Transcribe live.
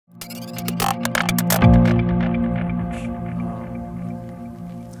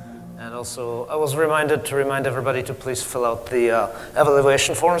also, I was reminded to remind everybody to please fill out the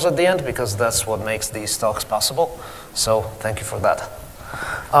evaluation forms at the end, because that's what makes these talks possible. So thank you for that.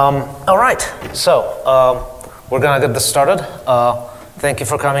 All right, so we're gonna get this started. Thank you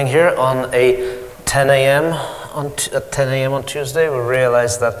for coming here on a 10 a.m. At 10 a.m. on Tuesday. We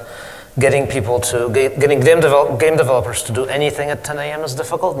realized that getting people to, getting game developers to do anything at 10 a.m. is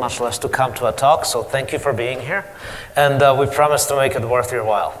difficult, much less to come to a talk, so thank you for being here. And we promise to make it worth your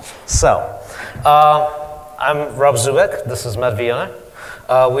while. So, I'm Rob Zubek, this is Matt Viglione.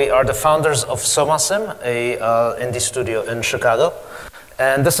 We are the founders of SomaSim, a indie studio in Chicago.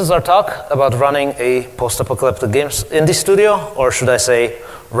 And this is our talk about running a post-apocalyptic games indie studio, or should I say,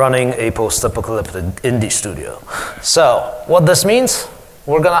 running a post-apocalyptic indie studio. So, what this means,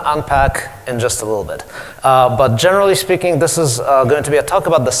 we're going to unpack in just a little bit. But generally speaking, this is going to be a talk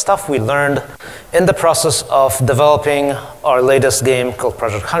about the stuff we learned in the process of developing our latest game called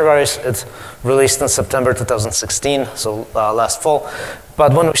Project Hungaries. It's released in September 2016, so last fall.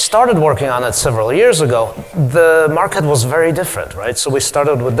 But when we started working on it several years ago, the market was very different, right? So we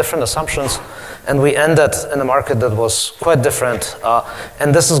started with different assumptions, and we ended in a market that was quite different.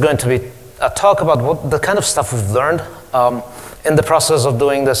 And this is going to be a talk about what the kind of stuff we've learned in the process of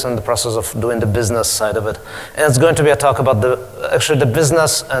doing this, and the process of doing the business side of it. And it's going to be a talk about actually the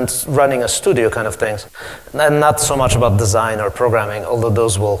business and running a studio kind of things, and not so much about design or programming, although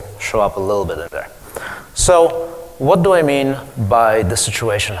those will show up a little bit in there. So what do I mean by the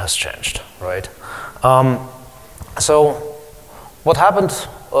situation has changed, right? So what happened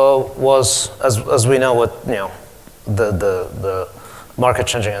was, as we know, with the market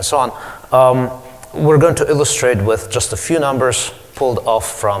changing and so on, we're going to illustrate with just a few numbers pulled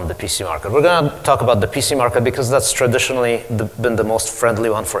off from the PC market. We're going to talk about the PC market because that's traditionally been the most friendly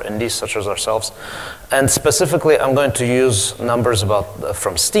one for indies such as ourselves. And specifically, I'm going to use numbers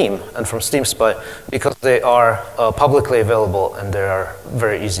from Steam and from Steam Spy because they are publicly available and they are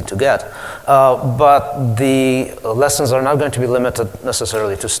very easy to get. But the lessons are not going to be limited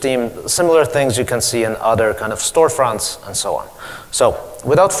necessarily to Steam. Similar things you can see in other kind of storefronts and so on. So,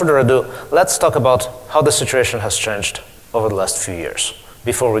 without further ado, let's talk about how the situation has changed over the last few years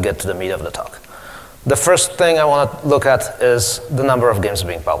before we get to the meat of the talk. The first thing I want to look at is the number of games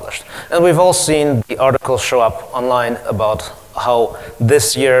being published. And we've all seen the articles show up online about how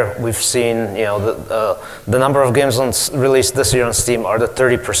this year we've seen, the number of games released this year on Steam are the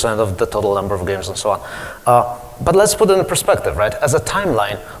 30% of the total number of games and so on. But let's put it in perspective, right? As a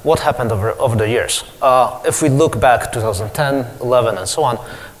timeline, what happened over the years? If we look back 2010, 11, and so on,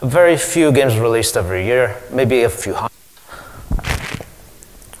 very few games released every year, maybe a few hundred.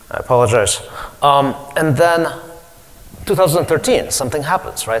 I apologize. And then 2013, something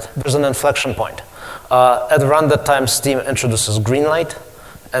happens, right? There's an inflection point. At around that time, Steam introduces Greenlight,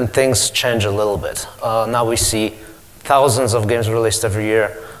 and things change a little bit. Now we see thousands of games released every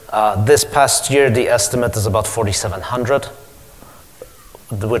year. This past year, the estimate is about 4,700,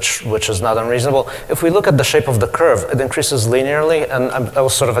 which is not unreasonable. If we look at the shape of the curve, it increases linearly, and I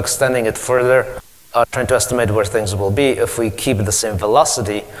was sort of extending it further, trying to estimate where things will be. If we keep the same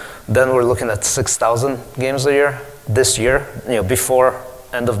velocity, then we're looking at 6,000 games a year this year, before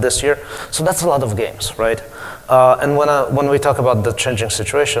end of this year. So that's a lot of games, right? And when we talk about the changing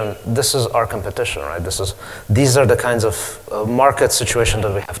situation, this is our competition, right? These are the kinds of market situation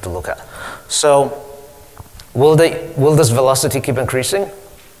that we have to look at. So will this velocity keep increasing?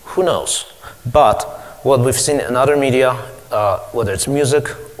 Who knows? But what we've seen in other media, whether it's music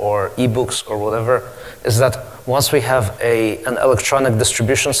or ebooks or whatever, is that once we have an electronic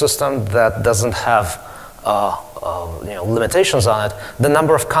distribution system that doesn't have limitations on it,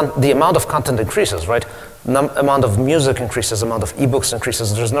 the amount of content increases, right? Amount of music increases, amount of ebooks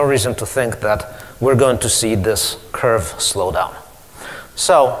increases. There's no reason to think that we're going to see this curve slow down.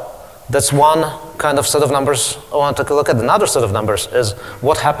 So that's one kind of set of numbers I want to take a look at. Another set of numbers is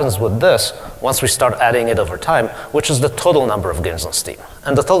what happens with this once we start adding it over time, which is the total number of games on Steam.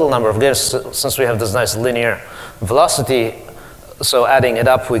 And the total number of games, since we have this nice linear velocity, so adding it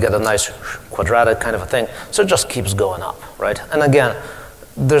up, we get a nice quadratic kind of a thing. So it just keeps going up, right? And again,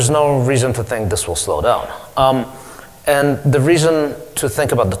 there's no reason to think this will slow down. And the reason to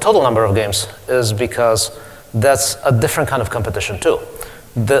think about the total number of games is because that's a different kind of competition too.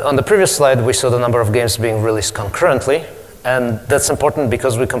 On the previous slide, we saw the number of games being released concurrently, and that's important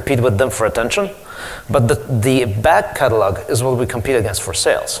because we compete with them for attention. But the back catalog is what we compete against for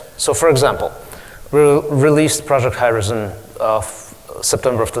sales. So for example, we released Project Hungaries in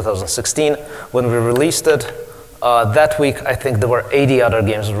September of 2016. When we released it, that week, I think there were 80 other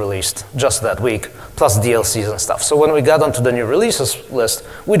games released just that week, plus DLCs and stuff. So when we got onto the new releases list,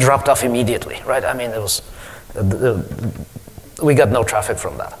 we dropped off immediately, right? I mean, it was, we got no traffic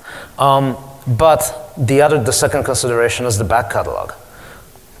from that. But the second consideration is the back catalog.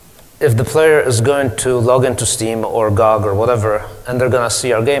 If the player is going to log into Steam or GOG or whatever, and they're gonna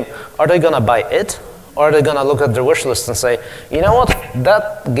see our game, are they gonna buy it? Or are they gonna look at their wish list and say, you know what,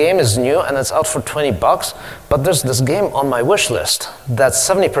 that game is new and it's out for 20 bucks, but there's this game on my wish list that's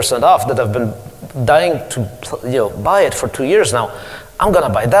 70% off that I've been dying to buy it for 2 years now. I'm gonna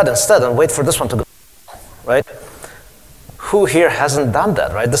buy that instead and wait for this one to go, right? Who here hasn't done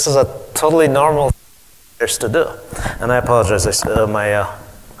that, right? This is a totally normal thing to do. And I apologize, my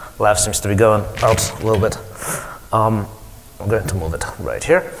laugh seems to be going out a little bit. I'm going to move it right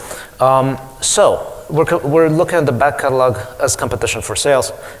here. So we're looking at the back catalog as competition for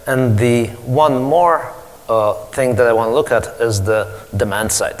sales, and the one more thing that I want to look at is the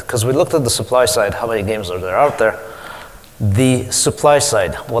demand side, because we looked at the supply side, how many games are there out there. The supply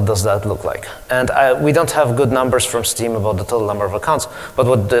side, what does that look like? And we don't have good numbers from Steam about the total number of accounts, but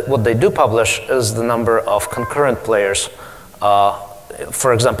what they do publish is the number of concurrent players,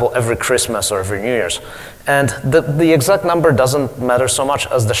 for example, every Christmas or every New Year's. And the exact number doesn't matter so much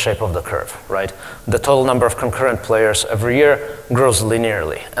as the shape of the curve, right? The total number of concurrent players every year grows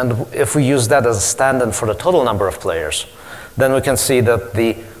linearly. And if we use that as a stand-in for the total number of players, then we can see that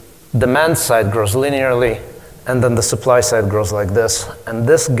the demand side grows linearly, and then the supply side grows like this. And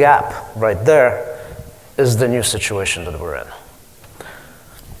this gap right there is the new situation that we're in.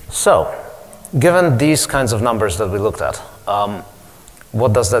 So, given these kinds of numbers that we looked at,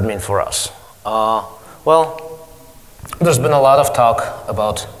 what does that mean for us? Well, there's been a lot of talk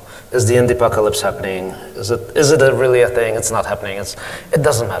about, is the indie apocalypse happening? Is it really a thing? It's not happening. It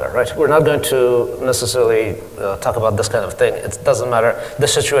doesn't matter, right? We're not going to necessarily talk about this kind of thing. It doesn't matter. The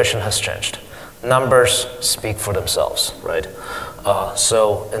situation has changed. Numbers speak for themselves, right?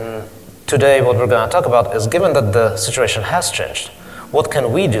 So today what we're going to talk about is, given that the situation has changed, what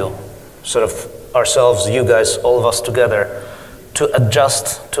can we do, sort of ourselves, you guys, all of us together, to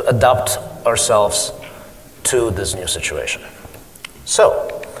adjust, to adapt ourselves to this new situation. So,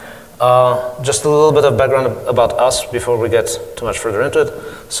 just a little bit of background about us before we get too much further into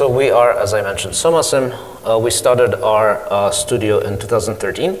it. So we are, as I mentioned, SomaSim. We started our studio in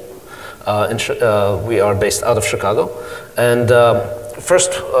 2013. We are based out of Chicago. And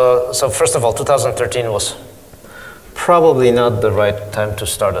first of all, 2013 was probably not the right time to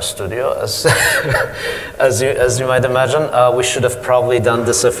start a studio, as you might imagine. We should have probably done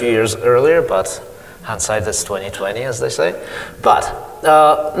this a few years earlier, but hindsight is 20/20, as they say. But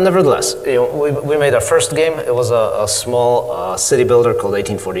nevertheless, we made our first game. It was a small city builder called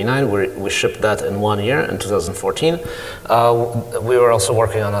 1849. We shipped that in 1 year in 2014. We were also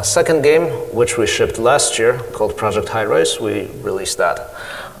working on a second game, which we shipped last year, called Project High Rise. We released that.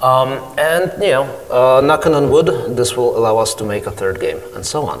 And knocking on wood, this will allow us to make a third game, and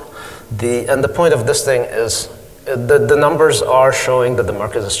so on. And the point of this thing is, the numbers are showing that the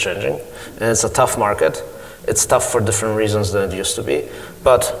market is changing, and it's a tough market. It's tough for different reasons than it used to be,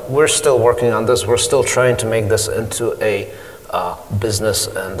 but we're still working on this. We're still trying to make this into a business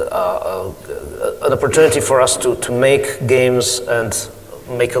and an opportunity for us to make games and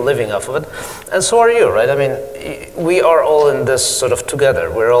make a living off of it. And so are you, right? I mean, we are all in this sort of together.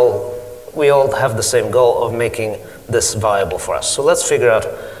 We all have the same goal of making this viable for us. So let's figure out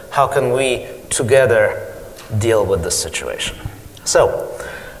how can we together deal with this situation. So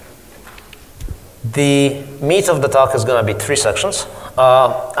the meat of the talk is going to be 3 sections.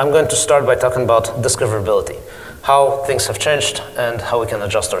 I'm going to start by talking about discoverability, how things have changed and how we can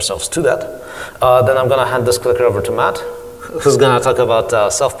adjust ourselves to that. Then I'm going to hand this clicker over to Matt, who's going to talk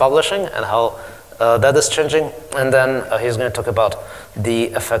about self-publishing and how that is changing. And then he's going to talk about the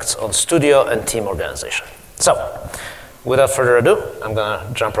effects on studio and team organization. So without further ado, I'm going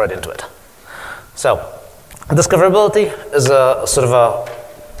to jump right into it. So discoverability is a sort of a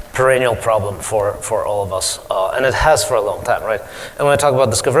perennial problem for all of us, and it has for a long time, right? And when I talk about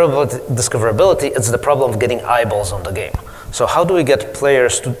discoverability, it's the problem of getting eyeballs on the game. So how do we get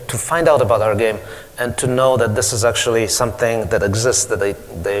players to find out about our game and to know that this is actually something that exists, that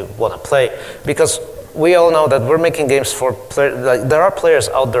they want to play? Because we all know that we're making games for players. Like, there are players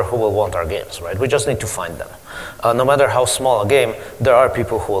out there who will want our games, right? We just need to find them. No matter how small a game, there are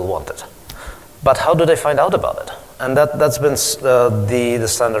people who will want it. But how do they find out about it? And that's been the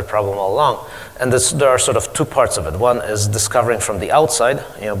standard problem all along. And there are sort of 2 parts of it. One is discovering from the outside,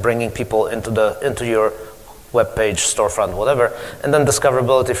 bringing people into your web page, storefront, whatever, and then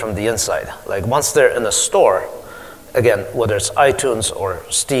discoverability from the inside. Like once they're in a store, again, whether it's iTunes or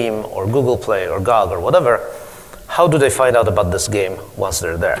Steam or Google Play or GOG or whatever, how do they find out about this game once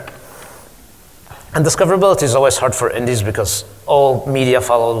they're there? And discoverability is always hard for indies because all media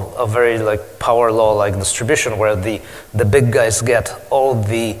follow a very like power law like distribution where the big guys get all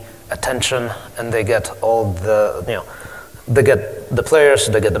the attention and they get all the, they get the players,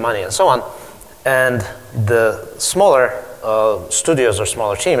 they get the money and so on. And the smaller studios or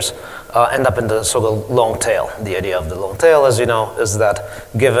smaller teams end up in the so-called long tail. The idea of the long tail, as you know, is that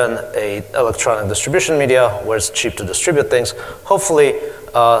given a electronic distribution media where it's cheap to distribute things, hopefully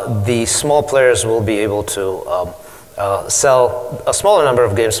the small players will be able to sell a smaller number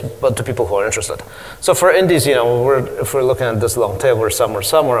of games, but to people who are interested. So for indies, if we're looking at this long tail, we're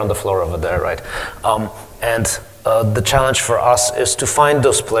somewhere on the floor over there, right? The challenge for us is to find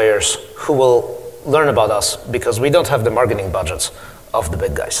those players who will learn about us because we don't have the marketing budgets of the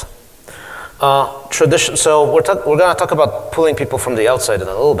big guys. So we're going to talk about pulling people from the outside in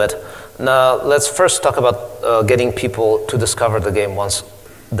a little bit. Now let's first talk about getting people to discover the game once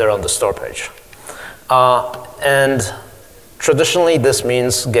they're on the store page. And traditionally this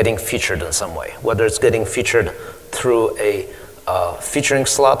means getting featured in some way, whether it's getting featured through a featuring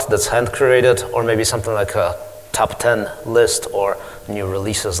slot that's hand-curated or maybe something like a top 10 list or new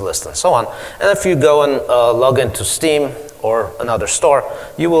releases list and so on. And if you go and log into Steam or another store,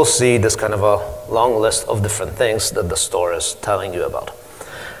 you will see this kind of a long list of different things that the store is telling you about.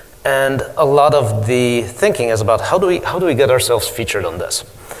 And a lot of the thinking is about how do we get ourselves featured on this?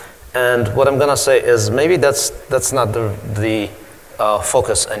 And what I'm going to say is maybe that's not the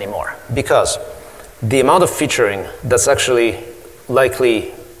focus anymore, because the amount of featuring that's actually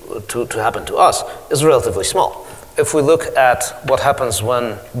likely to happen to us is relatively small. If we look at what happens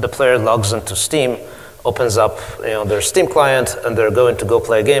when the player logs into Steam, opens up their Steam client, and they're going to go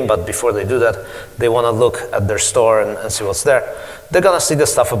play a game, but before they do that, they want to look at their store and see what's there. They're going to see the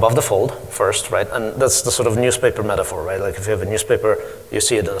stuff above the fold first, right? And that's the sort of newspaper metaphor, right? Like if you have a newspaper, you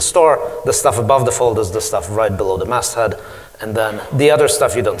see it in a store, the stuff above the fold is the stuff right below the masthead, and then the other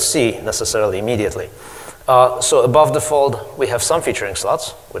stuff you don't see necessarily immediately. So above the fold, we have some featuring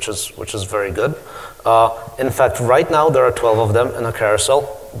slots, which is very good. In fact, right now there are 12 of them in a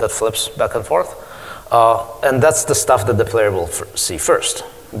carousel that flips back and forth. And that's the stuff that the player will see first.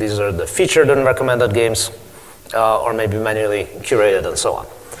 These are the featured and recommended games, or maybe manually curated and so on.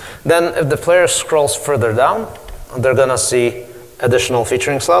 Then if the player scrolls further down, they're going to see additional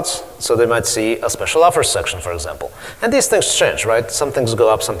featuring slots. So they might see a special offers section, for example. And these things change, right? Some things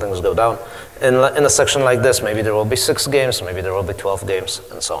go up, some things go down. In a section like this, maybe there will be 6 games, maybe there will be 12 games,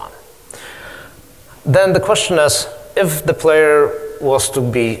 and so on. Then the question is, if the player was to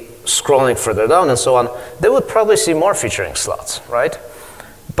be scrolling further down and so on, they would probably see more featuring slots, right?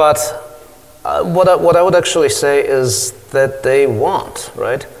 But what I would actually say is that they won't,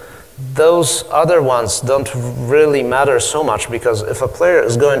 right? Those other ones don't really matter so much, because if a player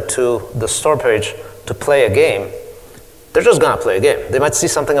is going to the store page to play a game, they're just going to play a game. They might see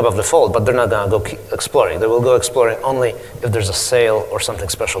something above the fold, but they're not going to go keep exploring. They will go exploring only if there's a sale or something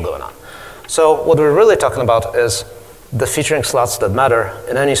special going on. So what we're really talking about is the featuring slots that matter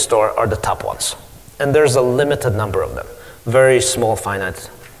in any store are the top ones. And there's a limited number of them, very small, finite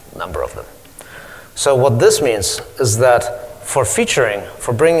number of them. So what this means is that for featuring,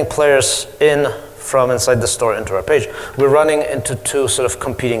 for bringing players in from inside the store into our page, we're running into 2 sort of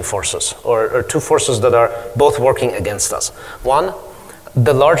competing forces, or 2 forces that are both working against us. One,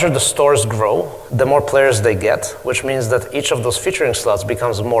 the larger the stores grow, the more players they get, which means that each of those featuring slots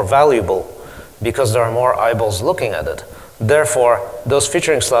becomes more valuable because there are more eyeballs looking at it. Therefore, those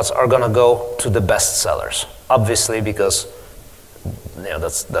featuring slots are going to go to the best sellers, obviously, because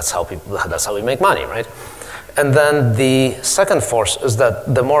that's how we make money, right? And then the second force is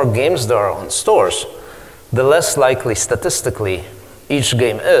that the more games there are on stores, the less likely statistically each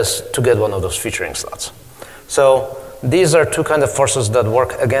game is to get one of those featuring slots. So these are 2 kind of forces that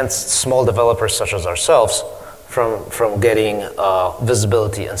work against small developers such as ourselves from getting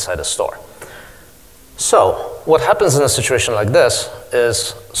visibility inside a store. So what happens in a situation like this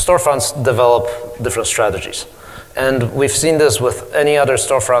is storefronts develop different strategies. And we've seen this with any other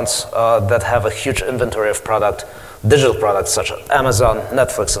storefronts that have a huge inventory of digital products such as Amazon,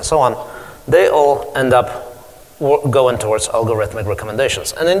 Netflix, and so on. They all end up going towards algorithmic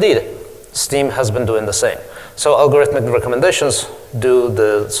recommendations. And indeed, Steam has been doing the same. So algorithmic recommendations do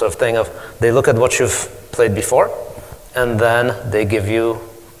the sort of thing of they look at what you've played before, and then they give you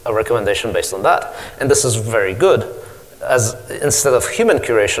a recommendation based on that. And this is very good, as instead of human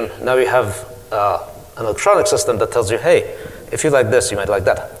curation, now you have an electronic system that tells you, hey, if you like this, you might like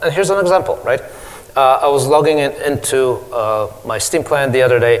that. And here's an example, right? I was logging into my Steam client the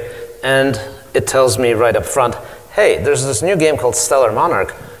other day, and it tells me right up front, hey, there's this new game called Stellar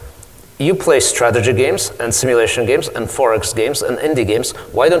Monarch. You play strategy games and simulation games and Forex games and indie games.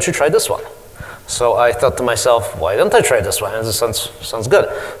 Why don't you try this one? So I thought to myself, why don't I try this one? And this sounds good.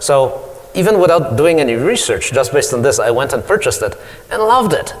 So even without doing any research, just based on this, I went and purchased it and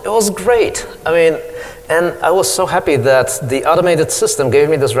loved it. It was great. I mean, and I was so happy that the automated system gave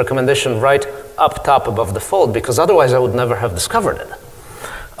me this recommendation right up top above the fold, because otherwise I would never have discovered it.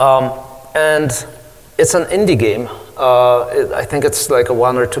 And it's an indie game. I think it's like a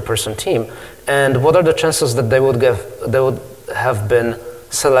 1 or 2 person team. And what are the chances that they would have been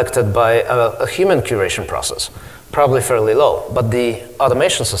selected by a human curation process? Probably fairly low, but the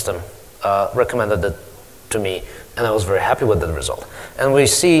automation system recommended it to me, and I was very happy with the result. And we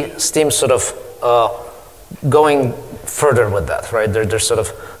see Steam sort of going further with that, right? They're sort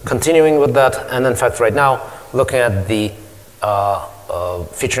of continuing with that, and in fact, right now, looking at the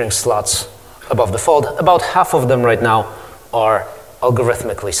featuring slots above the fold, about half of them right now are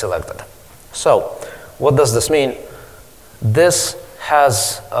algorithmically selected. So, what does this mean? This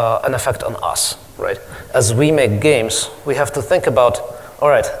has an effect on us, right? As we make games, we have to think about, all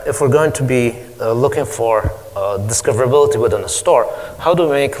right, if we're going to be looking for discoverability within a store, how do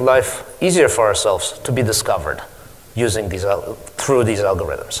we make life easier for ourselves to be discovered using through these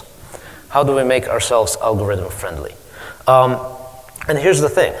algorithms? How do we make ourselves algorithm friendly? And here's the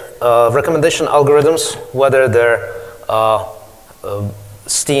thing, recommendation algorithms, whether they're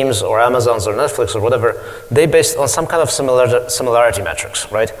Steam's or Amazon's or Netflix or whatever, they based on some kind of similarity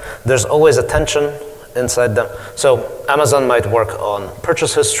metrics, right? There's always a tension inside them. So Amazon might work on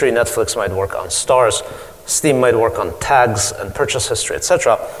purchase history, Netflix might work on stars, Steam might work on tags and purchase history,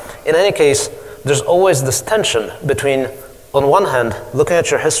 etc. In any case, there's always this tension between, on one hand, looking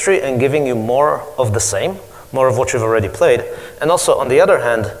at your history and giving you more of the same, more of what you've already played, and also on the other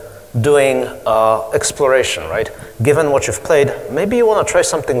hand, doing exploration, right? Given what you've played, maybe you want to try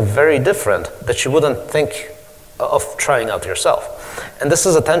something very different that you wouldn't think of trying out yourself. And this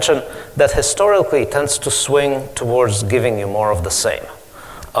is a tension that historically tends to swing towards giving you more of the same.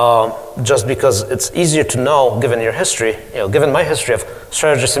 Just because it's easier to know, given your history, given my history of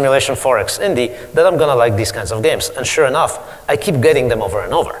strategy, simulation, Forex, indie, that I'm gonna like these kinds of games. And sure enough, I keep getting them over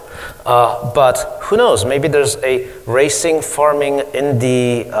and over. But who knows, maybe there's a racing, farming,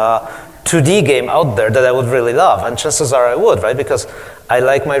 indie, 2D game out there that I would really love, and chances are I would, right? Because I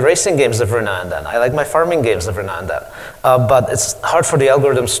like my racing games every now and then. I like my farming games every now and then. But it's hard for the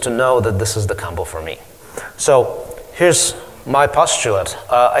algorithms to know that this is the combo for me. So here's my postulate.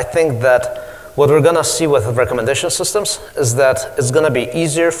 I think that what we're gonna see with recommendation systems is that it's gonna be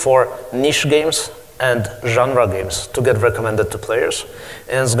easier for niche games and genre games to get recommended to players.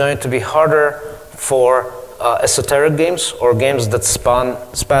 And it's going to be harder for esoteric games or games that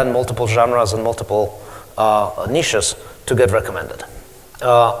span multiple genres and multiple niches to get recommended.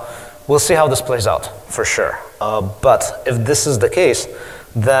 We'll see how this plays out, for sure. But if this is the case,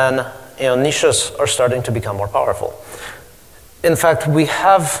 then niches are starting to become more powerful. In fact, we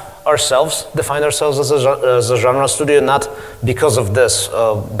have defined ourselves as a genre studio, not because of this.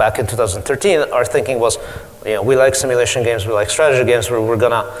 Back in 2013, our thinking was, we like simulation games, we like strategy games, we're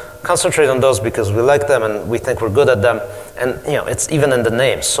gonna concentrate on those because we like them and we think we're good at them. And it's even in the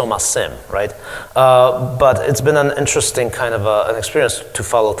name, SomaSim, right? But it's been an interesting kind of an experience to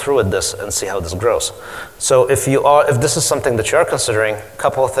follow through with this and see how this grows. So if this is something that you are considering,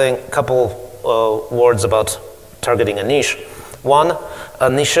 couple words about targeting a niche. One,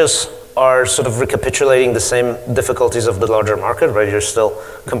 niches are sort of recapitulating the same difficulties of the larger market, right? You're still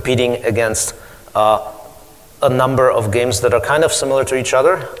competing against a number of games that are kind of similar to each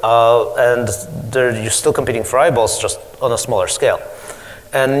other, and you're still competing for eyeballs, just on a smaller scale.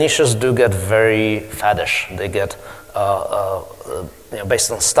 And niches do get very faddish. They get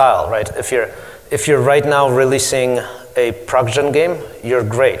based on style, right? If you're right now releasing a prog-gen game, you're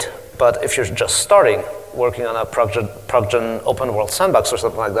great. But if you're just starting, working on a prog-gen open world sandbox or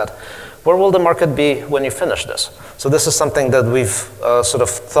something like that, where will the market be when you finish this? So this is something that we've sort of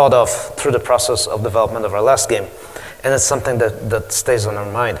thought of through the process of development of our last game. And it's something that stays on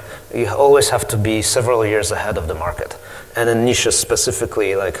our mind. You always have to be several years ahead of the market. And in niches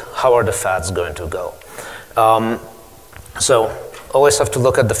specifically, like how are the fads going to go? So always have to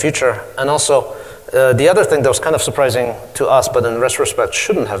look at the future. And also, the other thing that was kind of surprising to us, but in retrospect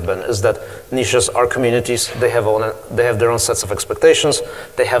shouldn't have been, is that niches are communities. They have their own sets of expectations.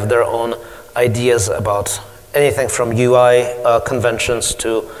 They have their own ideas about anything from UI conventions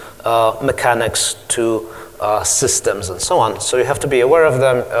to mechanics to systems and so on. So you have to be aware of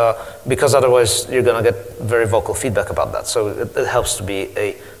them because otherwise you're going to get very vocal feedback about that. So it helps to be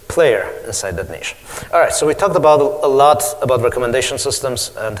a player inside that niche. All right, so we talked about a lot about recommendation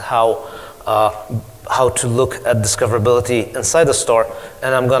systems and how to look at discoverability inside the store.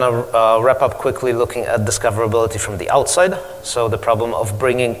 And I'm going to wrap up quickly looking at discoverability from the outside. So the problem of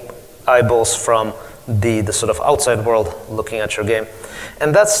bringing eyeballs from the sort of outside world looking at your game.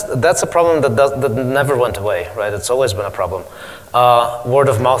 And that's a problem that never went away, right? It's always been a problem. Word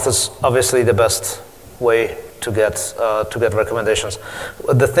of mouth is obviously the best way to get recommendations.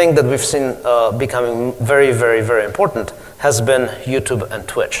 The thing that we've seen becoming very, very, very important has been YouTube and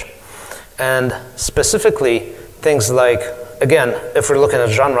Twitch. And specifically, things like, again, if we're looking at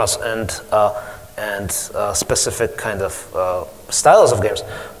genres and specific kind of styles of games,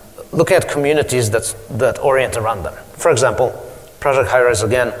 looking at communities that orient around them. For example, Project Hi-Rise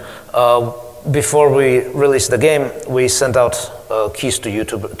again, before we released the game, we sent out keys to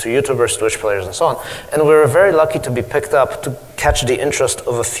YouTubers, Twitch players, and so on. And we were very lucky to be picked up to catch the interest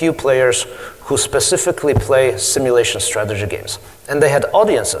of a few players who specifically play simulation strategy games. And they had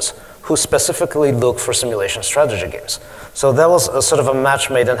audiences who specifically look for simulation strategy games. So that was a sort of a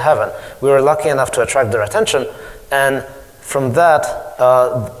match made in heaven. We were lucky enough to attract their attention, and from that,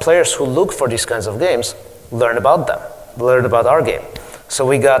 players who look for these kinds of games learn about them, learn about our game. So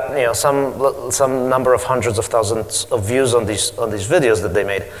we got some number of hundreds of thousands of views on these videos that they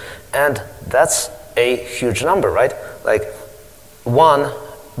made, and that's a huge number, right? Like, one,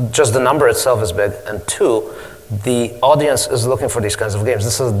 just the number itself is big, and two, the audience is looking for these kinds of games.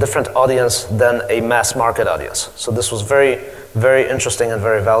 This is a different audience than a mass market audience. So this was very, very interesting and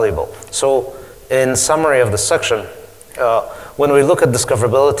very valuable. So in summary of this section, when we look at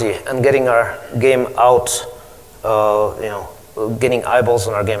discoverability and getting our game out, getting eyeballs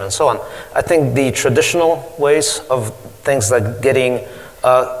on our game and so on, I think the traditional ways of things like getting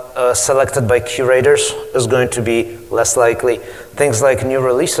selected by curators is going to be less likely. Things like new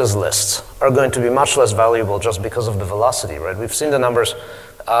releases lists are going to be much less valuable just because of the velocity, right? We've seen the numbers.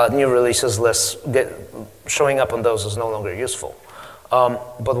 New releases lists showing up on those is no longer useful.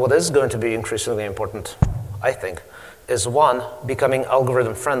 But what is going to be increasingly important, I think, is one, becoming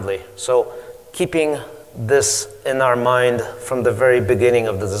algorithm friendly. So keeping this in our mind from the very beginning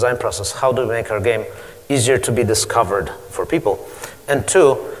of the design process. How do we make our game easier to be discovered for people? And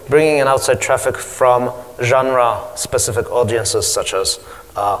two, bringing in outside traffic from genre-specific audiences such as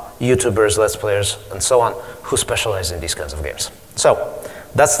YouTubers, Let's Players, and so on, who specialize in these kinds of games. So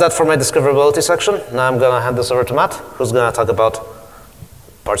that's that for my discoverability section. Now I'm going to hand this over to Matt, who's going to talk about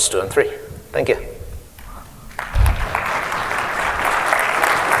parts 2 and 3. Thank you.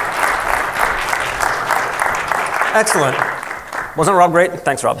 Excellent. Wasn't Rob great?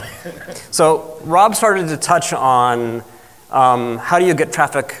 Thanks, Rob. So Rob started to touch on how do you get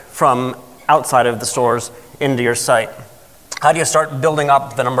traffic from outside of the stores into your site? How do you start building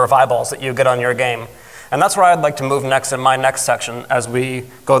up the number of eyeballs that you get on your game? And that's where I'd like to move next in my next section as we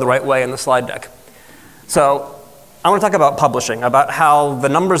go the right way in the slide deck. So I want to talk about publishing, about how the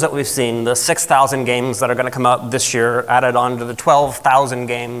numbers that we've seen, the 6,000 games that are going to come out this year, added on to the 12,000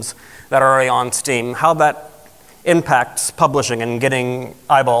 games that are already on Steam, how that impacts publishing and getting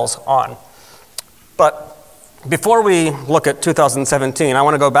eyeballs on. But before we look at 2017, I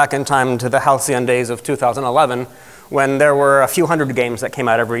want to go back in time to the halcyon days of 2011, when there were a few hundred games that came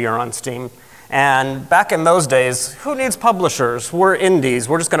out every year on Steam. And back in those days, who needs publishers? We're indies.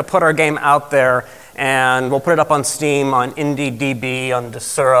 We're just going to put our game out there, and we'll put it up on Steam, on IndieDB, on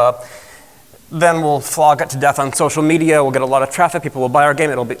Desura. Then we'll flog it to death on social media. We'll get a lot of traffic. People will buy our game.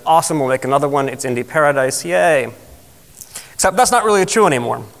 It'll be awesome. We'll make another one. It's indie paradise. Yay. Except that's not really true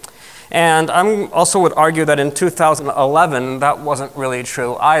anymore. And I also would argue that in 2011, that wasn't really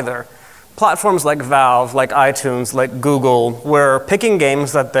true either. Platforms like Valve, like iTunes, like Google were picking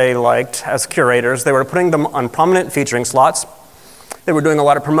games that they liked as curators. They were putting them on prominent featuring slots. They were doing a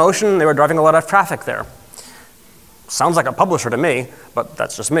lot of promotion. They were driving a lot of traffic there. Sounds like a publisher to me, but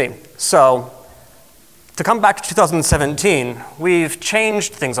that's just me. So to come back to 2017, we've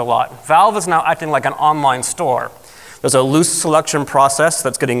changed things a lot. Valve is now acting like an online store. There's a loose selection process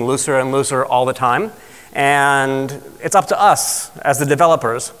that's getting looser and looser all the time. And it's up to us as the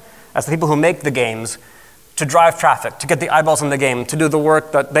developers, as the people who make the games, to drive traffic, to get the eyeballs in the game, to do the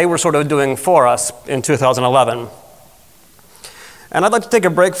work that they were sort of doing for us in 2011. And I'd like to take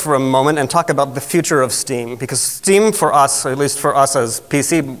a break for a moment and talk about the future of Steam, because Steam for us, or at least for us as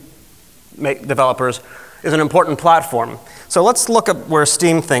PC developers, is an important platform. So let's look at where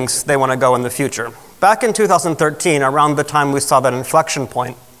Steam thinks they want to go in the future. Back in 2013, around the time we saw that inflection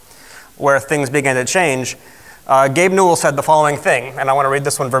point, where things began to change, Gabe Newell said the following thing, and I want to read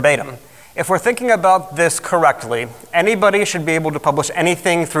this one verbatim. If we're thinking about this correctly, anybody should be able to publish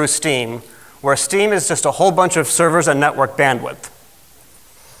anything through Steam, where Steam is just a whole bunch of servers and network bandwidth.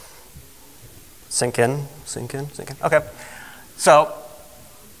 Sink in, sink in, sink in. Okay. So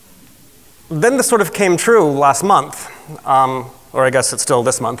then this sort of came true last month, or I guess it's still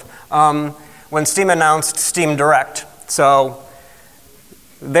this month, when Steam announced Steam Direct. So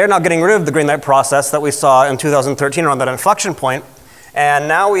they're now getting rid of the greenlight process that we saw in 2013 around that inflection point. And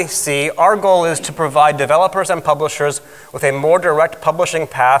now we see our goal is to provide developers and publishers with a more direct publishing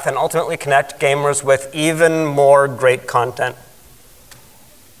path and ultimately connect gamers with even more great content.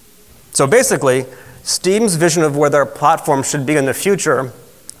 So basically, Steam's vision of where their platform should be in the future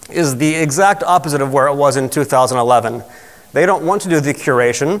is the exact opposite of where it was in 2011. They don't want to do the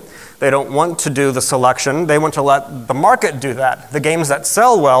curation. They don't want to do the selection. They want to let the market do that. The games that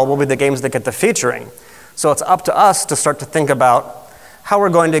sell well will be the games that get the featuring. So it's up to us to start to think about how we're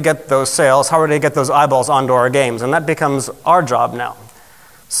going to get those sales, how we're going to get those eyeballs onto our games, and that becomes our job now.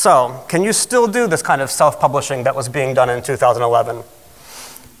 So, can you still do this kind of self-publishing that was being done in 2011?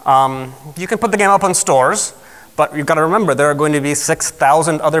 You can put the game up on stores, but you've got to remember there are going to be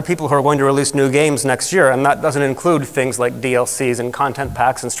 6,000 other people who are going to release new games next year, and that doesn't include things like DLCs and content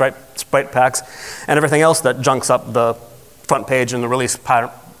packs and sprite packs and everything else that junks up the front page and the release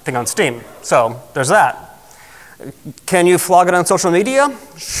thing on Steam. So, there's that. Can you flog it on social media?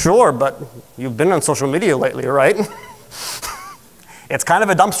 Sure, but you've been on social media lately, right? It's kind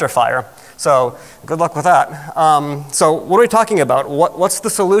of a dumpster fire, so good luck with that. So what are we talking about? What's the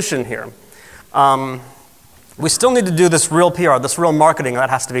solution here? We still need to do this real PR, this real marketing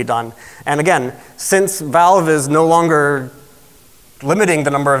that has to be done. And again, since Valve is no longer limiting the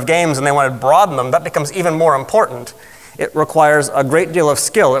number of games and they want to broaden them, that becomes even more important. It requires a great deal of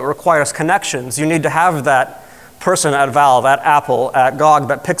skill. It requires connections. You need to have that person at Valve, at Apple, at GOG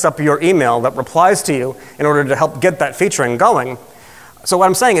that picks up your email, that replies to you in order to help get that featuring going. So what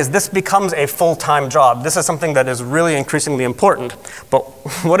I'm saying is this becomes a full-time job. This is something that is really increasingly important. But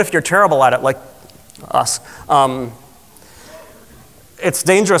what if you're terrible at it, like us? It's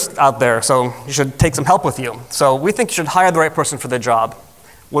dangerous out there, so you should take some help with you. So we think you should hire the right person for the job.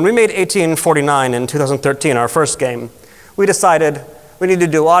 When we made 1849 in 2013, our first game, we decided we need to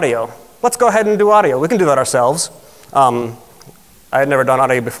do audio. Let's go ahead and do audio. We can do that ourselves. I had never done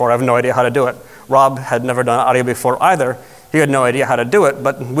audio before. I have no idea how to do it. Rob had never done audio before either. He had no idea how to do it,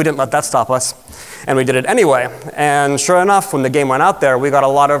 but we didn't let that stop us. And we did it anyway. And sure enough, when the game went out there, we got a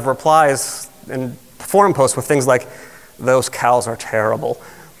lot of replies and forum posts with things like, those cows are terrible.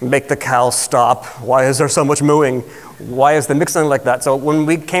 Make the cows stop. Why is there so much mooing? Why is the mixing like that? So when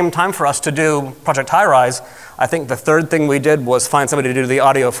we came time for us to do Project High Rise, I think the third thing we did was find somebody to do the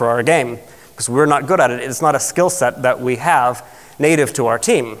audio for our game, because we're not good at it. It's not a skill set that we have native to our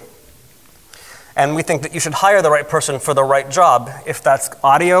team. And we think that you should hire the right person for the right job, if that's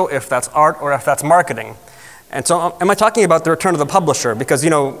audio, if that's art, or if that's marketing. And so am I talking about the return of the publisher? Because, you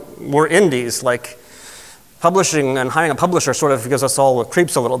know, we're indies, like publishing and hiring a publisher sort of gives us all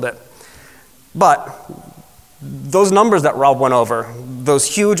creeps a little bit. But those numbers that Rob went over,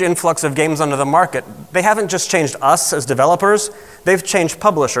 those huge influx of games onto the market, they haven't just changed us as developers, they've changed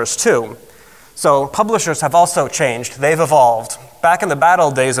publishers too. So publishers have also changed, they've evolved. Back in the bad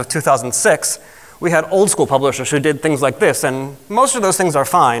old days of 2006, we had old school publishers who did things like this, and most of those things are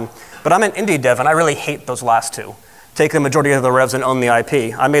fine, but I'm an indie dev and I really hate those last two. Take the majority of the revs and own the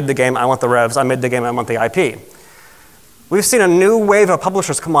IP. I made the game, I want the revs, I made the game, I want the IP. We've seen a new wave of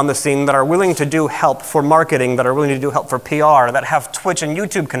publishers come on the scene that are willing to do help for marketing, that are willing to do help for PR, that have Twitch and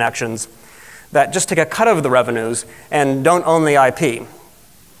YouTube connections, that just take a cut of the revenues and don't own the IP,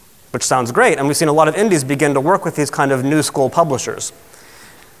 which sounds great. And we've seen a lot of indies begin to work with these kind of new school publishers.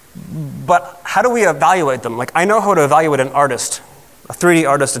 But how do we evaluate them? Like, I know how to evaluate an artist, a 3D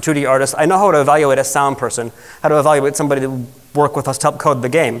artist, a 2D artist. I know how to evaluate a sound person, how to evaluate somebody to work with us to help code the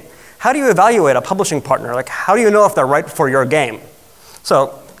game. How do you evaluate a publishing partner? Like, how do you know if they're right for your game?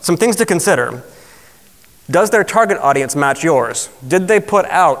 So, some things to consider. Does their target audience match yours? Did they put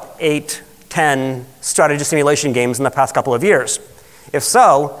out 8, 10 strategy simulation games in the past couple of years? If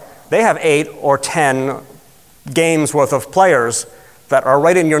so, they have 8 or 10 games worth of players that are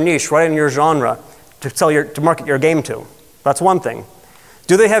right in your niche, right in your genre, to market your game to. That's one thing.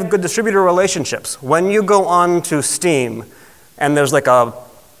 Do they have good distributor relationships? When you go on to Steam and there's like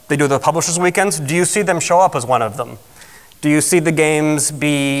they do the publishers weekends, do you see them show up as one of them? Do you see the games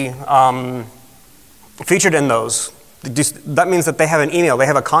be featured in those? That means that they have an email, they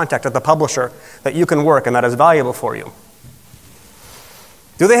have a contact at the publisher that you can work and that is valuable for you.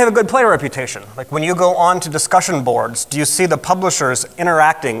 Do they have a good player reputation? Like when you go on to discussion boards, do you see the publishers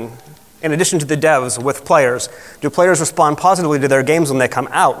interacting, in addition to the devs, with players? Do players respond positively to their games when they come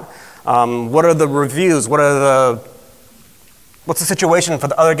out? What are the reviews? What's the situation for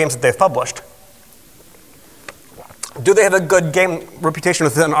the other games that they've published? Do they have a good game reputation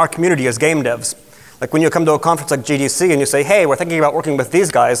within our community as game devs? Like when you come to a conference like GDC and you say, hey, we're thinking about working with these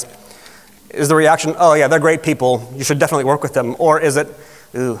guys, is the reaction, oh yeah, they're great people, you should definitely work with them? Or is it,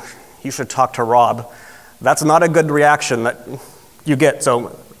 ooh, you should talk to Rob? That's not a good reaction that you get.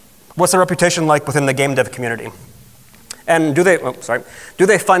 So what's the reputation like within the game dev community? And do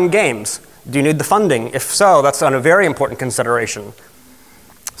they fund games? Do you need the funding? If so, that's a very important consideration.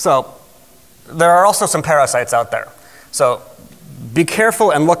 So there are also some parasites out there. So be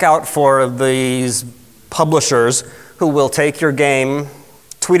careful and look out for these publishers who will take your game,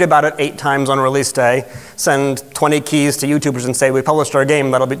 tweet about it 8 times on release day, send 20 keys to YouTubers and say, we published our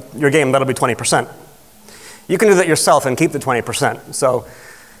game, that'll be 20%. You can do that yourself and keep the 20%. So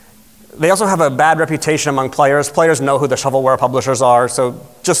they also have a bad reputation among players. Players know who the shovelware publishers are, so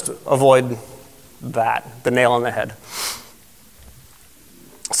just avoid that, the nail on the head.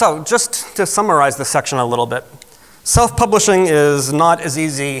 So just to summarize this section a little bit, self-publishing is not as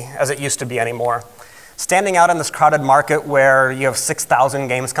easy as it used to be anymore. Standing out in this crowded market where you have 6,000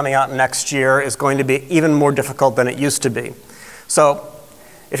 games coming out next year is going to be even more difficult than it used to be. So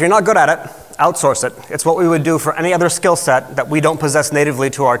if you're not good at it, outsource it. It's what we would do for any other skill set that we don't possess natively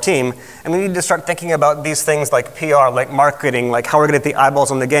to our team. And we need to start thinking about these things like PR, like marketing, like how we're going to get the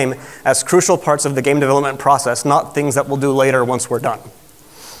eyeballs on the game as crucial parts of the game development process, not things that we'll do later once we're done.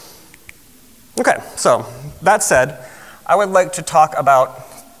 Okay, so that said, I would like to talk about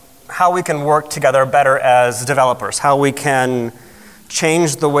how we can work together better as developers, how we can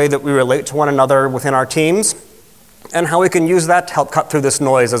change the way that we relate to one another within our teams, and how we can use that to help cut through this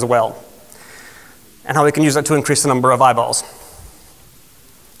noise as well, and how we can use that to increase the number of eyeballs.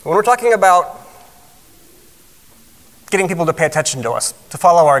 When we're talking about getting people to pay attention to us, to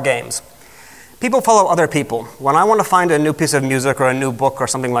follow our games, people follow other people. When I want to find a new piece of music or a new book or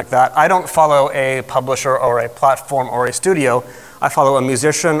something like that, I don't follow a publisher or a platform or a studio. I follow a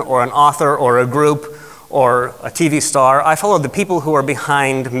musician or an author or a group or a TV star. I follow the people who are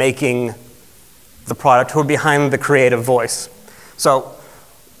behind making the product, who are behind the creative voice. So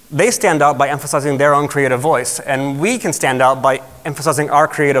they stand out by emphasizing their own creative voice, and we can stand out by emphasizing our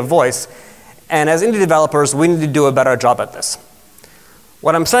creative voice. And as indie developers, we need to do a better job at this.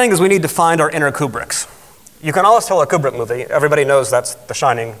 What I'm saying is we need to find our inner Kubricks. You can always tell a Kubrick movie. Everybody knows that's The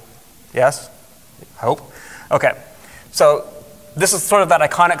Shining. Yes? I hope. Okay. So this is sort of that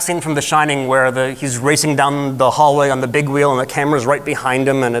iconic scene from The Shining where he's racing down the hallway on the big wheel and the camera's right behind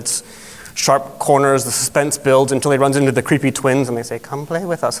him and it's sharp corners, the suspense builds until he runs into the creepy twins and they say, come play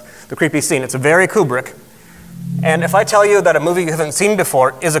with us. The creepy scene. It's a very Kubrick. And if I tell you that a movie you haven't seen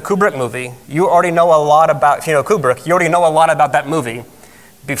before is a Kubrick movie, you already know a lot about, if you know Kubrick, you already know a lot about that movie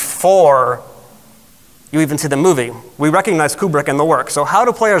before you even see the movie. We recognize Kubrick in the work. So how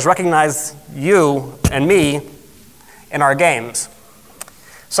do players recognize you and me in our games?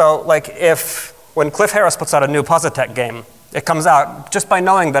 So like when Cliff Harris puts out a new Positech game, it comes out just by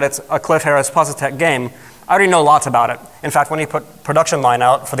knowing that it's a Cliff Harris Positech game. I already know lots about it. In fact, when he put production line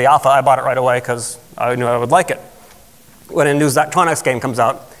out for the alpha, I bought it right away because I knew I would like it. When a new Zachtronics game comes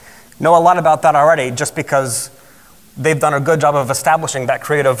out, know a lot about that already just because they've done a good job of establishing that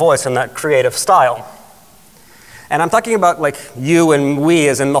creative voice and that creative style. And I'm talking about like you and we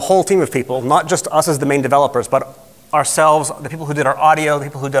as in the whole team of people, not just us as the main developers, but ourselves, the people who did our audio, the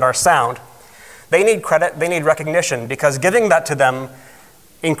people who did our sound. They need credit, they need recognition, because giving that to them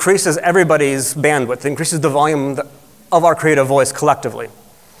increases everybody's bandwidth, increases the volume of our creative voice collectively.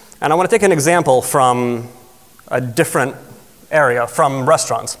 And I want to take an example from a different area, from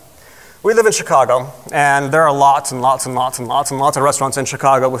restaurants. We live in Chicago, and there are lots and lots and lots and lots and lots of restaurants in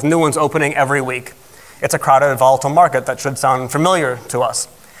Chicago with new ones opening every week. It's a crowded, volatile market that should sound familiar to us.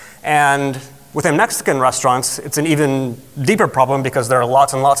 And within Mexican restaurants, it's an even deeper problem because there are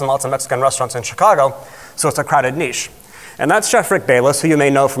lots and lots and lots of Mexican restaurants in Chicago, so it's a crowded niche. And that's Chef Rick Bayless, who you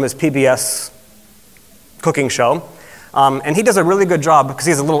may know from his PBS cooking show. And he does a really good job, because he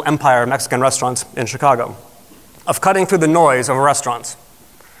has a little empire of Mexican restaurants in Chicago, of cutting through the noise of restaurants.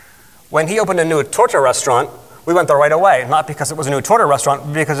 When he opened a new torta restaurant, we went there right away, not because it was a new torta restaurant,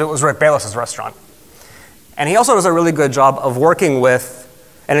 but because it was Rick Bayless's restaurant. And he also does a really good job of working with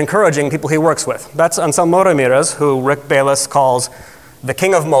and encouraging people he works with. That's Anselmo Ramirez, who Rick Bayless calls the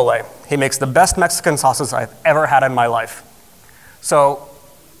king of mole. He makes the best Mexican sauces I've ever had in my life. So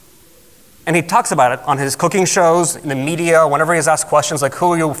And he talks about it on his cooking shows, in the media, whenever he's asked questions like,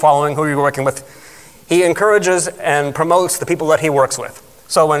 who are you following, who are you working with? He encourages and promotes the people that he works with.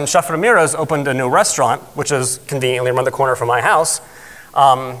 So when Chef Ramirez opened a new restaurant, which is conveniently around the corner from my house,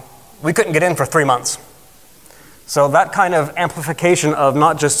 we couldn't get in for 3 months. So that kind of amplification of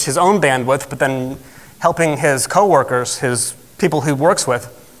not just his own bandwidth, but then helping his coworkers, his people he works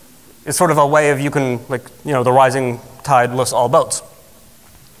with, is sort of a way of the rising tide lifts all boats.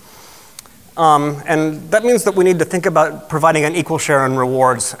 And that means that we need to think about providing an equal share in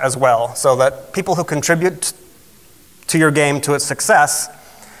rewards as well, so that people who contribute to your game, to its success,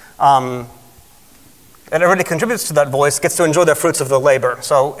 and everybody contributes to that voice, gets to enjoy the fruits of the labor.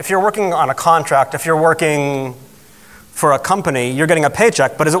 So if you're working on a contract, if you're working for a company, you're getting a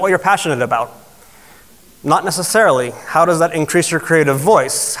paycheck, but is it what you're passionate about? Not necessarily. How does that increase your creative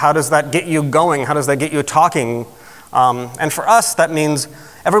voice? How does that get you going? How does that get you talking? And for us, that means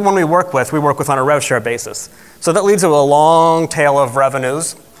everyone we work with on a rev share basis. So that leads to a long tail of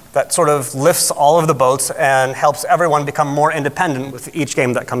revenues that sort of lifts all of the boats and helps everyone become more independent with each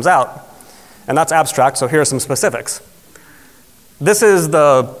game that comes out. And that's abstract, so here are some specifics. This is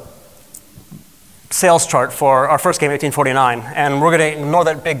the sales chart for our first game, 1849, and we're going to ignore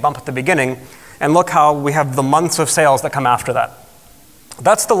that big bump at the beginning and look how we have the months of sales that come after that.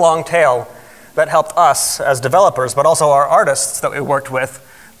 That's the long tail that helped us as developers, but also our artists that we worked with,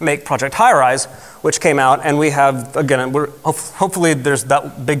 make Project High Rise, which came out, and we have, again, hopefully there's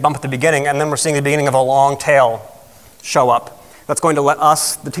that big bump at the beginning, and then we're seeing the beginning of a long tail show up. That's going to let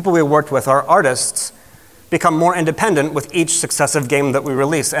us, the people we worked with, our artists, become more independent with each successive game that we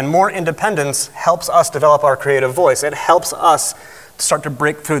release. And more independence helps us develop our creative voice. It helps us start to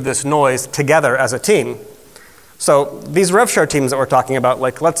break through this noise together as a team. So these rev share teams that we're talking about,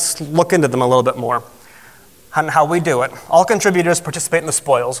 let's look into them a little bit more and how we do it. All contributors participate in the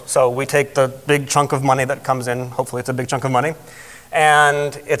spoils. So we take the big chunk of money that comes in, hopefully it's a big chunk of money,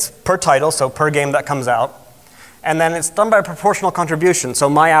 and it's per title, so per game that comes out. And then it's done by proportional contribution. So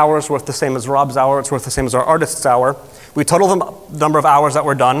my hour is worth the same as Rob's hour, it's worth the same as our artist's hour. We total the number of hours that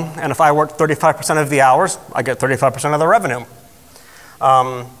were done, and if I worked 35% of the hours, I get 35% of the revenue.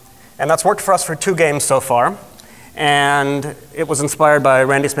 And that's worked for us for 2 games so far. And it was inspired by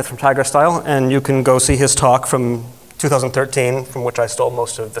Randy Smith from Tiger Style, and you can go see his talk from 2013, from which I stole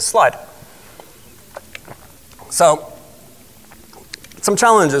most of this slide. So, some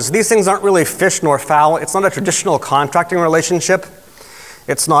challenges. These things aren't really fish nor fowl. It's not a traditional contracting relationship.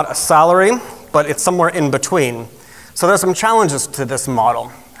 It's not a salary, but it's somewhere in between. So there's some challenges to this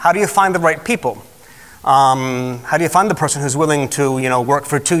model. How do you find the right people? How do you find the person who's willing to, work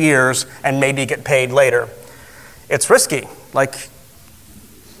for 2 years and maybe get paid later? It's risky.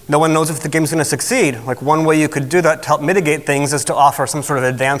 No one knows if the game's going to succeed. One way you could do that to help mitigate things is to offer some sort of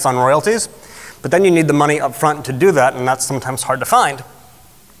advance on royalties. But then you need the money up front to do that, and that's sometimes hard to find.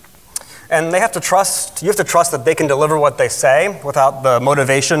 And you have to trust that they can deliver what they say without the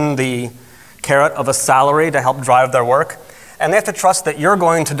motivation, the carrot of a salary to help drive their work. And they have to trust that you're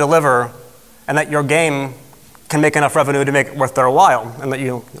going to deliver and that your game can make enough revenue to make it worth their while and that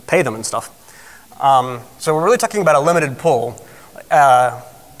you pay them and stuff. So we're really talking about a limited pool.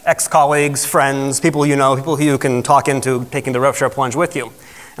 Ex-colleagues, friends, people you know, people who you can talk into taking the rev share plunge with you.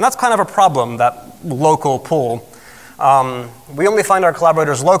 And that's kind of a problem, that local pool. We only find our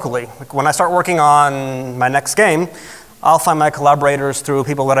collaborators locally. When I start working on my next game, I'll find my collaborators through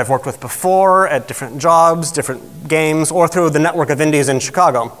people that I've worked with before at different jobs, different games, or through the network of indies in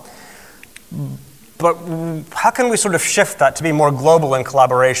Chicago. But how can we sort of shift that to be more global in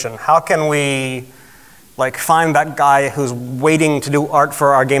collaboration? How can we find that guy who's waiting to do art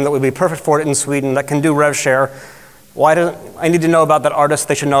for our game that would be perfect for it in Sweden, that can do rev share? Why don't I need to know about that artist?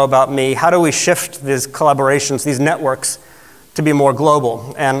 They should know about me. How do we shift these collaborations, these networks, to be more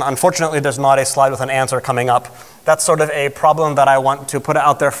global? And unfortunately, there's not a slide with an answer coming up. That's sort of a problem that I want to put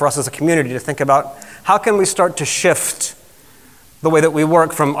out there for us as a community to think about. How can we start to shift the way that we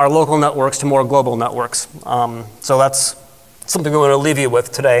work from our local networks to more global networks? So that's something we want to leave you with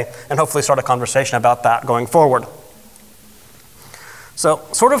today, and hopefully start a conversation about that going forward. So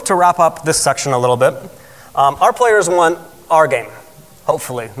sort of to wrap up this section a little bit, our players want our game,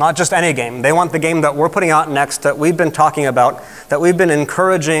 hopefully, not just any game. They want the game that we're putting out next, that we've been talking about, that we've been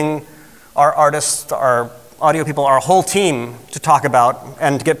encouraging our artists, our audio people, our whole team to talk about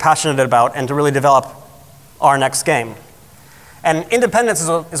and to get passionate about and to really develop our next game. And independence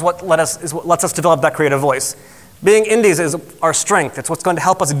is what lets us develop that creative voice. Being indies is our strength. It's what's going to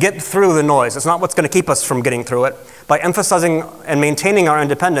help us get through the noise. It's not what's going to keep us from getting through it. By emphasizing and maintaining our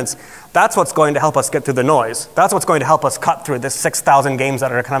independence, that's what's going to help us get through the noise. That's what's going to help us cut through this 6,000 games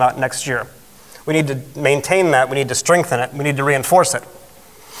that are coming out next year. We need to maintain that. We need to strengthen it. We need to reinforce it.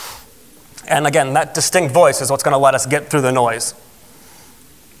 And again, that distinct voice is what's going to let us get through the noise.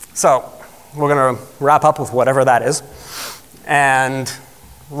 So we're going to wrap up with whatever that is and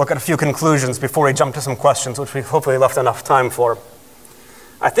look at a few conclusions before we jump to some questions, which we've hopefully left enough time for.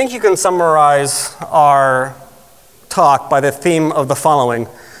 I think you can summarize our talk by the theme of the following: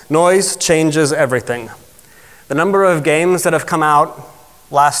 noise changes everything. The number of games that have come out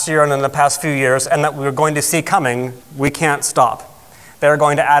last year and in the past few years and that we're going to see coming, we can't stop. They're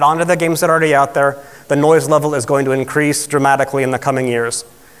going to add on to the games that are already out there. The noise level is going to increase dramatically in the coming years.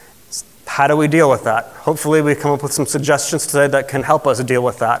 How do we deal with that? Hopefully we come up with some suggestions today that can help us deal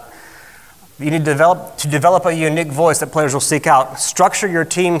with that. You need to develop a unique voice that players will seek out. Structure your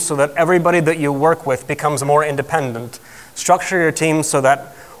team so that everybody that you work with becomes more independent. Structure your team so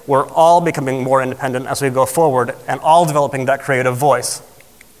that we're all becoming more independent as we go forward and all developing that creative voice.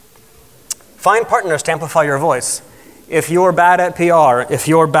 Find partners to amplify your voice. If you're bad at PR, if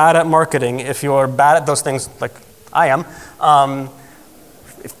you're bad at marketing, if you're bad at those things like I am,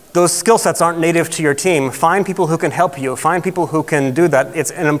 if those skill sets aren't native to your team, find people who can help you. Find people who can do that. It's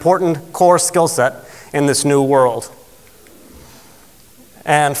an important core skill set in this new world.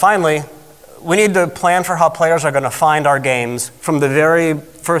 And finally, we need to plan for how players are going to find our games from the very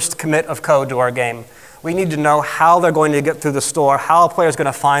first commit of code to our game. We need to know how they're going to get through the store, how a player is going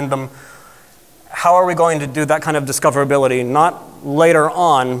to find them. How are we going to do that kind of discoverability, not later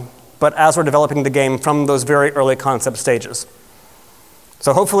on, but as we're developing the game from those very early concept stages.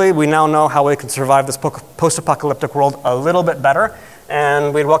 So hopefully we now know how we can survive this post-apocalyptic world a little bit better,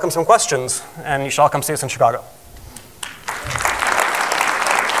 and we'd welcome some questions, and you should all come see us in Chicago.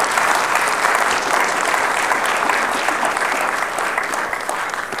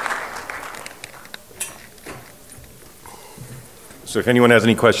 So if anyone has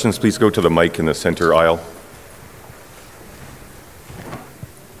any questions, please go to the mic in the center aisle.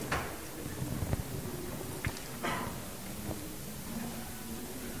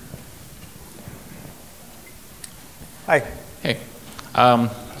 Hi. Hey.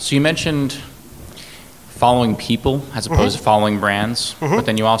 So you mentioned following people as opposed to following brands, but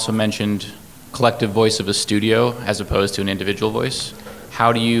then you also mentioned collective voice of a studio as opposed to an individual voice.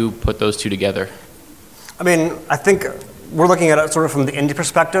 How do you put those two together? I mean, I think we're looking at it sort of from the indie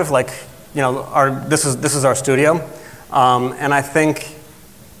perspective, like, you know, this is our studio, and I think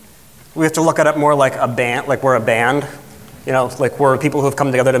we have to look at it more like a band, like we're a band, you know, like we're people who have come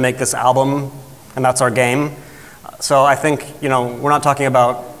together to make this album, and that's our game. So I think, you know, we're not talking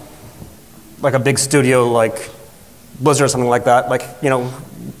about like a big studio like Blizzard or something like that. Like, you know,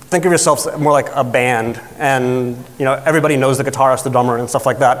 think of yourselves more like a band, and, you know, everybody knows the guitarist, the drummer, and stuff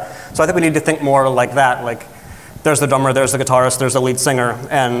like that. So I think we need to think more like that, like there's the drummer, there's the guitarist, there's the lead singer,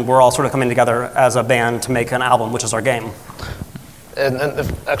 and we're all sort of coming together as a band to make an album, which is our game. And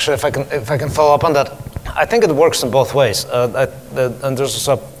actually, if I can follow up on that, I think it works in both ways. And there's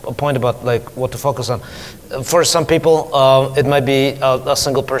also a point about like what to focus on. For some people, it might be a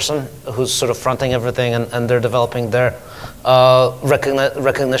single person who's sort of fronting everything, and they're developing their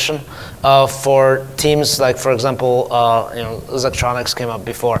recognition. For teams, like for example, you know, Zectronics came up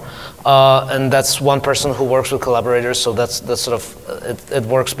before, and that's one person who works with collaborators. So that's sort of it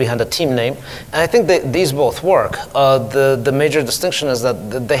works behind a team name, and I think these both work. The major distinction is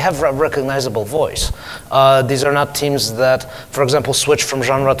that they have a recognizable voice. These are not teams that, for example, switch from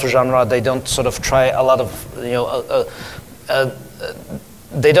genre to genre. They don't sort of try a lot of, you know,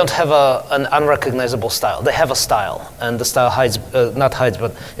 they don't have an unrecognizable style. They have a style, and the style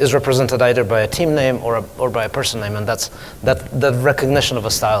but is represented either by a team name or by a person name, and that's the recognition of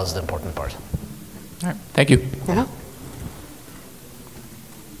a style is the important part. All right, thank you. Yeah.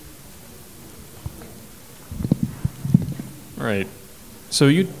 All right. So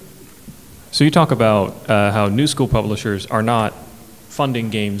you talk about how new school publishers are not funding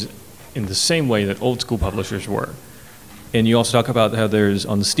games in the same way that old school publishers were. And you also talk about how there's,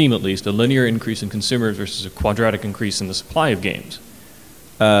 on Steam at least, a linear increase in consumers versus a quadratic increase in the supply of games.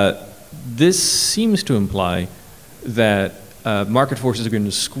 This seems to imply that market forces are going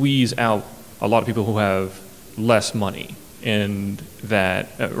to squeeze out a lot of people who have less money, and that,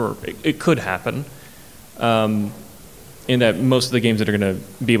 or it could happen, in that most of the games that are going to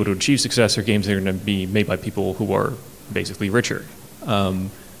be able to achieve success are games that are going to be made by people who are basically richer.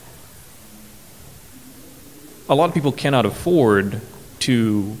 A lot of people cannot afford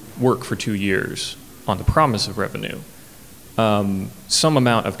to work for 2 years on the promise of revenue. Some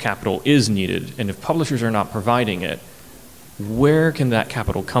amount of capital is needed, and if publishers are not providing it, where can that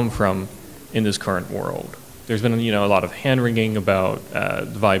capital come from in this current world? There's been a lot of hand-wringing about the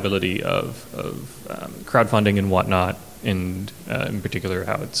viability of crowdfunding and whatnot, and in particular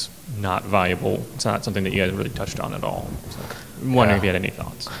how it's not viable. It's not something that you guys really touched on at all. So I'm wondering if you had any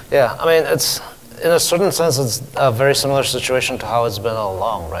thoughts. Yeah, I mean, it's, in a certain sense, it's a very similar situation to how it's been all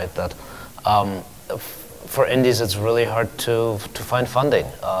along, right? That for indies, it's really hard to find funding,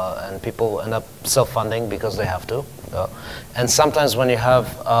 and people end up self-funding because they have to. And sometimes when you have,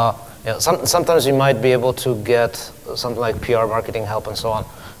 sometimes you might be able to get something like PR marketing help and so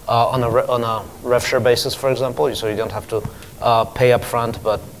on a rev share basis, for example, so you don't have to pay up front,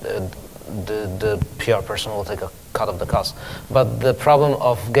 but the PR person will take a cut of the cost. But the problem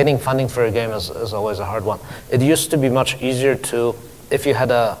of getting funding for a game is always a hard one. It used to be much easier to, if you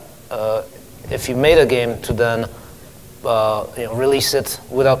had if you made a game, to then release it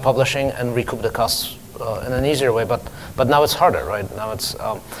without publishing and recoup the costs in an easier way. But now it's harder, right? Now it's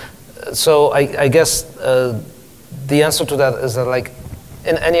so I guess the answer to that is that, like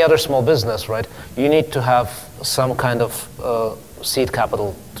in any other small business, right, you need to have some kind of seed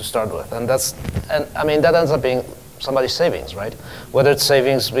capital to start with, and I mean that ends up being somebody's savings, right? Whether it's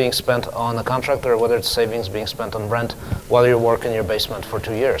savings being spent on a contract or whether it's savings being spent on rent while you work in your basement for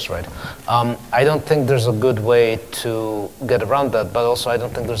 2 years, right? I don't think there's a good way to get around that, but also I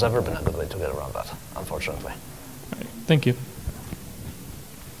don't think there's ever been a good way to get around that, unfortunately. Thank you.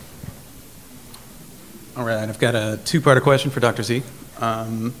 All right, I've got a two-part question for Dr. Z.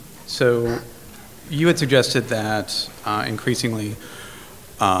 So you had suggested that increasingly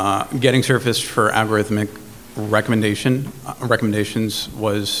getting surfaced for algorithmic recommendations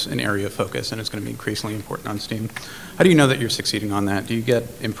was an area of focus, and it's going to be increasingly important on Steam. How do you know that you're succeeding on that? Do you get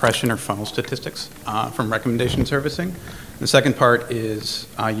impression or funnel statistics from recommendation servicing? The second part is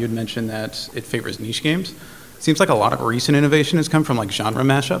you had mentioned that it favors niche games. It seems like a lot of recent innovation has come from like genre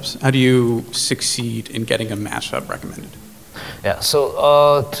mashups. How do you succeed in getting a mashup recommended? Yeah,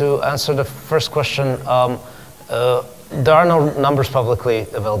 so to answer the first question, there are no numbers publicly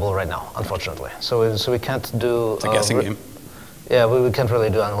available right now, unfortunately. So we can't do... It's a guessing game. Yeah, we can't really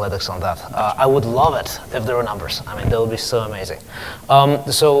do analytics on that. I would love it if there were numbers. I mean, that would be so amazing.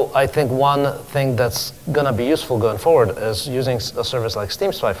 So I think one thing that's going to be useful going forward is using a service like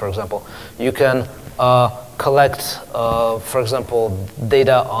Steam Spy, for example. You can collect, for example,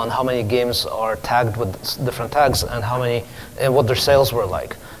 data on how many games are tagged with different tags and what their sales were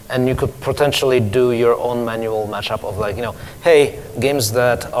like. And you could potentially do your own manual matchup of like, hey, games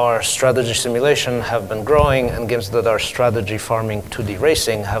that are strategy simulation have been growing and games that are strategy farming 2D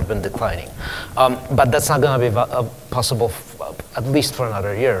racing have been declining. But that's not going to be possible at least for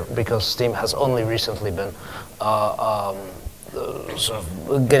another year because Steam has only recently been sort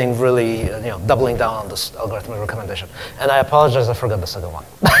of getting really, doubling down on this algorithmic recommendation. And I apologize, I forgot the second one.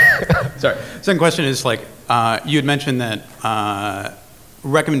 Sorry. Second question is like, you had mentioned that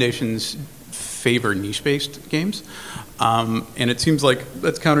recommendations favor niche-based games, and it seems like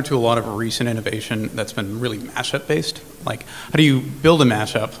that's counter to a lot of recent innovation that's been really mashup-based. Like, how do you build a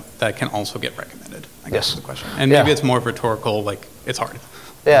mashup that can also get recommended? I guess is the question. And maybe it's more rhetorical, like it's hard.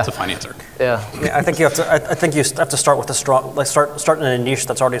 Yeah. It's a fine answer. Yeah. I think you have to start with a strong, like start in a niche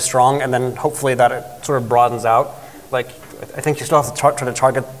that's already strong, and then hopefully that it sort of broadens out. Like, I think you still have to try to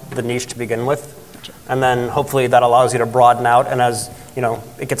target the niche to begin with. And then hopefully that allows you to broaden out, and as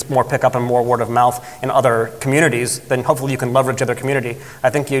it gets more pickup and more word of mouth in other communities, then hopefully you can leverage other community. I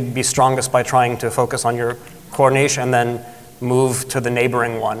think you'd be strongest by trying to focus on your core niche and then move to the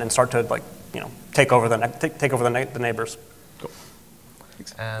neighboring one and start to take over the neighbors. Cool.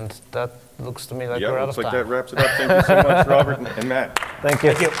 Thanks. And that looks to me like we're out of time. Looks like that wraps it up. Thank you so much, Robert and Matt. Thank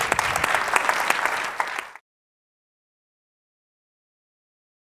you. Thank you.